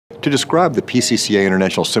To describe the PCCA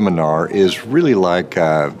International Seminar is really like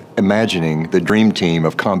imagining the dream team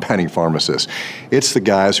of compounding pharmacists. It's the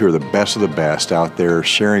guys who are the best of the best out there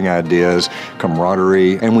sharing ideas,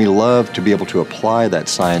 camaraderie, and we love to be able to apply that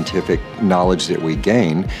scientific knowledge that we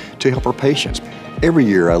gain to help our patients. Every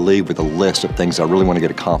year I leave with a list of things I really want to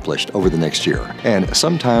get accomplished over the next year. And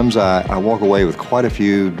sometimes I walk away with quite a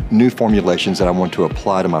few new formulations that I want to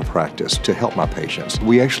apply to my practice to help my patients.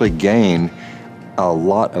 We actually gain a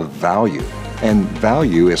lot of value, and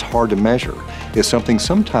value is hard to measure. It's something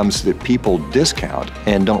sometimes that people discount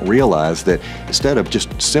and don't realize that instead of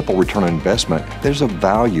just simple return on investment, there's a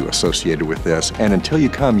value associated with this, and until you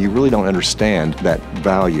come, you really don't understand that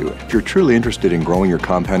value. If you're truly interested in growing your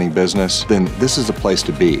compounding business, then this is the place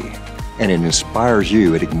to be, and it inspires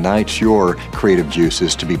you, it ignites your creative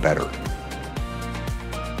juices to be better.